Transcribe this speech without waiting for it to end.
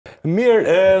Mirë,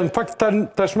 në fakt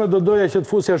tashmë do doja që të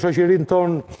fusja shoqërinë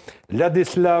tonë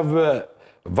Ladislav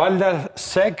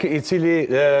Valasek, i cili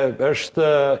është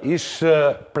ish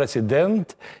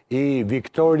president i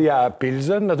Victoria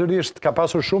Pilsen, natyrisht ka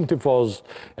pasur shumë tifoz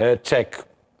çek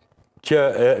që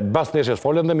bas ndeshjes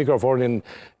folën dhe mikrofonin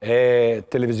e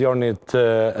televizionit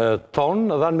ton,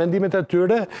 dhanë mendimet e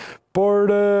tyre, por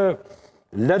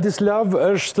Ladislav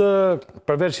është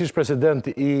përveç ish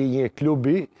president i një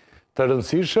klubi të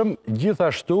rëndësishëm,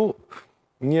 gjithashtu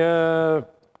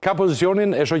ka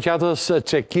pozicionin e Shoqatës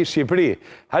Çeki-Shqipëri.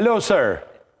 Hello, sir.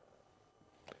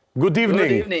 Good evening.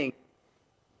 Good evening.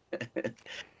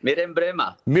 Mirë mbrëma.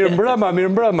 Mirë mbrëma,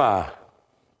 mirë mbrëma.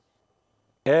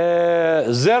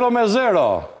 0-0.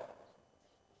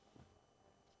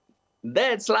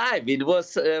 That's live. It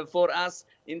was for us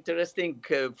interesting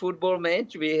football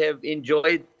match. We have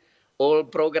enjoyed all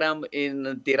program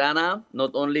in Tirana,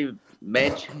 not only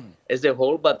match as a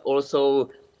whole, but also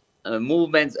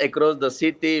movements across the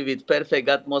city with perfect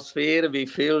atmosphere. We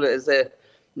feel as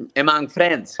among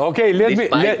friends. Okay,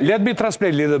 let me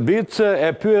translate a little bit.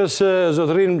 E pyes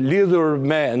zotërin lidhur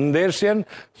me ndeshjen,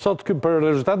 sot për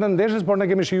rezultatin e ndeshjes, por ne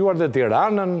kemi shijuar dhe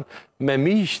Tiranën, me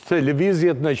miqt,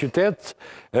 lëvizjet në qytet.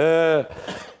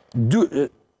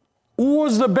 Who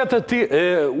was the better team?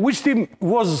 Which team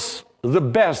was the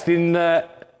best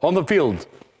on the field?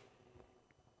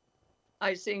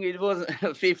 I think it was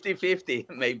 50-50,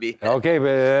 maybe. Okay,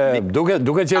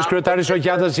 duke që është kryetari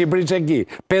Shoqatës Çeki-Shqipëri,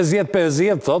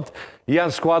 50-50, thot,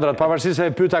 janë skuadrat, pavarësisht se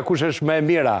e pyeta kush është më e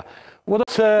mira. What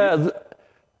was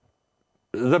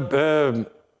the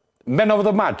man of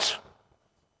the match?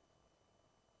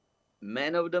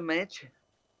 Man of the match?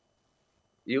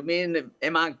 You mean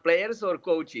among players or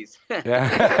coaches?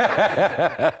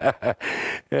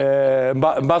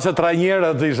 Mbase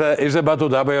trajnerët ishte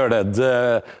batuta, apo jo Red,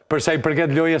 përsa i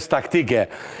përket lojës taktike.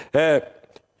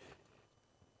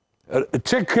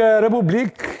 Czech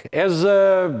Republic has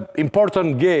an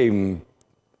important game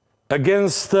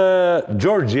against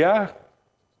Georgia,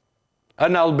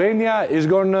 and Albania is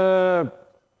going to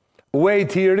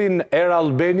wait here in Air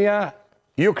Albania,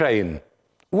 Ukraine.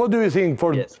 What do you think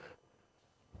for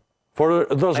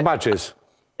those matches?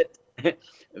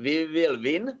 We will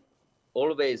win.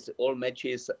 Always, all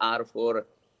matches are for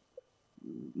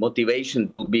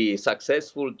motivation to be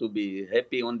successful, to be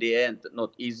happy on the end.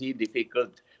 Not easy,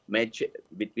 difficult match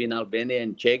between Albania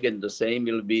and Czech, and the same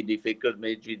will be difficult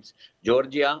match with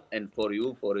Georgia and for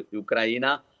you, for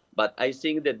Ukraine. But I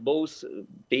think that both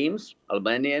teams,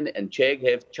 Albanian and Czech,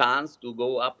 have chance to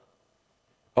go up.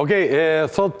 Okay,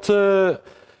 thot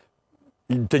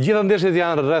të gjitha ndeshjet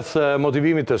janë rreth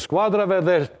motivimit të skuadrave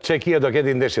dhe Çekia do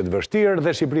ketë ndeshje të vështirë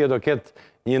dhe Shqipëria do ketë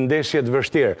një ndeshje të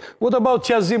vështirë. What about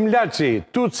Qazim Laçi,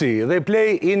 Tuçi? They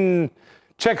play in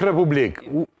Czech Republic.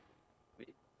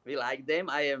 We like them.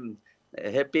 I am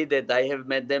happy that I have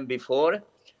met them before,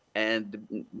 and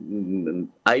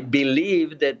I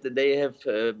believe that they have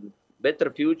a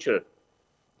better future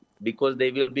because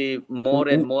they will be more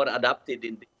and more adapted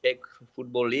in the Czech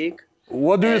Football League.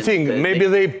 What do you think? Maybe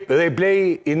they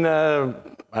play in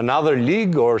another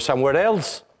league or somewhere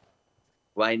else?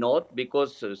 Why not?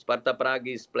 Because Sparta Prague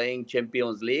is playing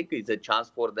Champions League. It's a chance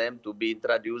for them to be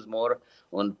introduced more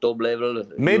on top level.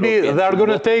 Maybe European they are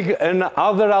going to football. take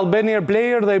another Albanian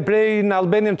player. They play in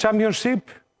Albanian Championship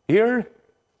here?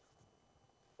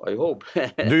 I hope.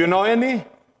 Do you know any?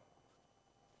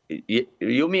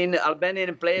 You mean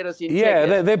Albanian players in Czech?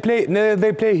 Yeah, they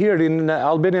play here in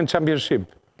Albanian Championship.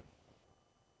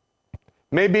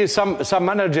 Maybe some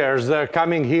managers, they're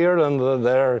coming here and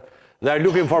they're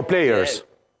looking for players.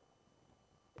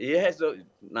 Yes,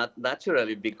 not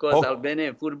naturally, because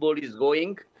Albanian football is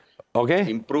going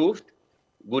improved,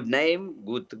 good name,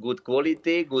 good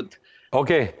quality, good.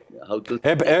 Okay. How to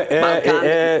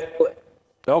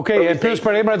e pyes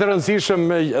për emrat e rëndësishëm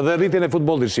dhe rritjen e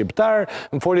futbollit shqiptar,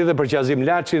 më foli edhe për Qazim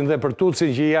Laçin dhe për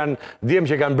Tuçin që janë djem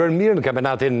që kanë bërë mirë në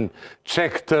kampionatin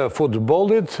çek të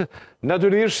futbollit.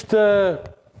 Natyrisht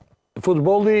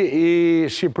futbolli i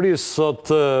Shqipërisë sot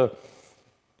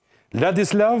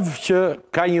Ladislav që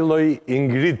ka një lloj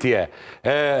ngritje.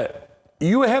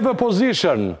 You have a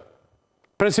position,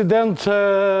 President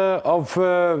of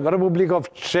Republic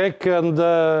of Czech and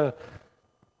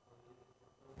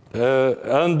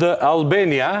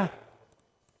Albania.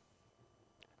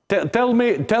 Tell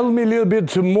me a little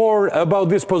bit more about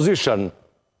this position.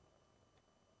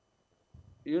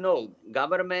 You know,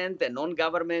 government and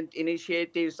non-government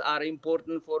initiatives are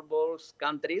important for both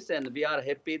countries, and we are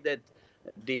happy that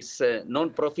this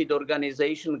non-profit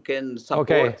organization can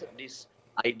support these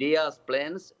ideas,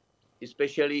 plans,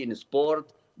 especially in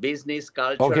sport, business,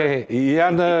 culture. Okej,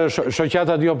 janë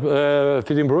shoqatat jo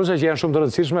fitimbruse që janë shumë të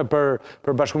rëndësishme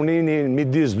për bashkëpunimin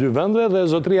midis dy vendeve dhe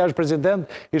zotria është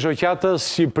president i Shoqatës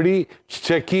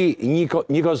Çeki-Shqipëri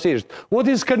njëkohësisht. What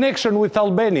is connection with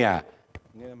Albania?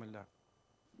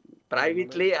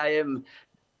 Privately, I am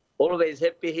always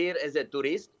happy here as a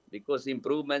tourist because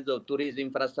improvements of tourism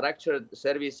infrastructure,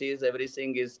 services,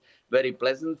 everything is very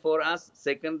pleasant for us.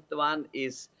 Second one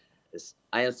is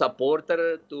I am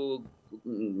supporter to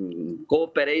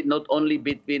cooperate not only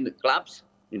between clubs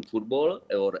in football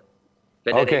or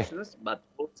federations, but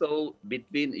also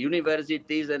between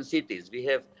universities and cities. We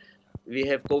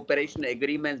have cooperation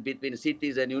agreements between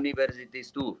cities and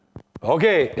universities too.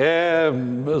 Okej,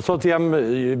 thot jam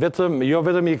jo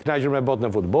vetëm i kënaqur me botën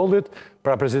e futbollit,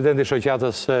 pra presidenti i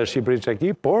Shoqatës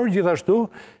Shqipëri-Çeki, por gjithashtu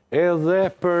edhe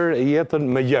për jetën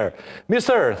më gjerë.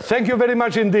 Mister, thank you very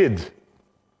much indeed.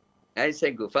 I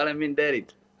thank you.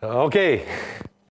 Faleminderit. Okej.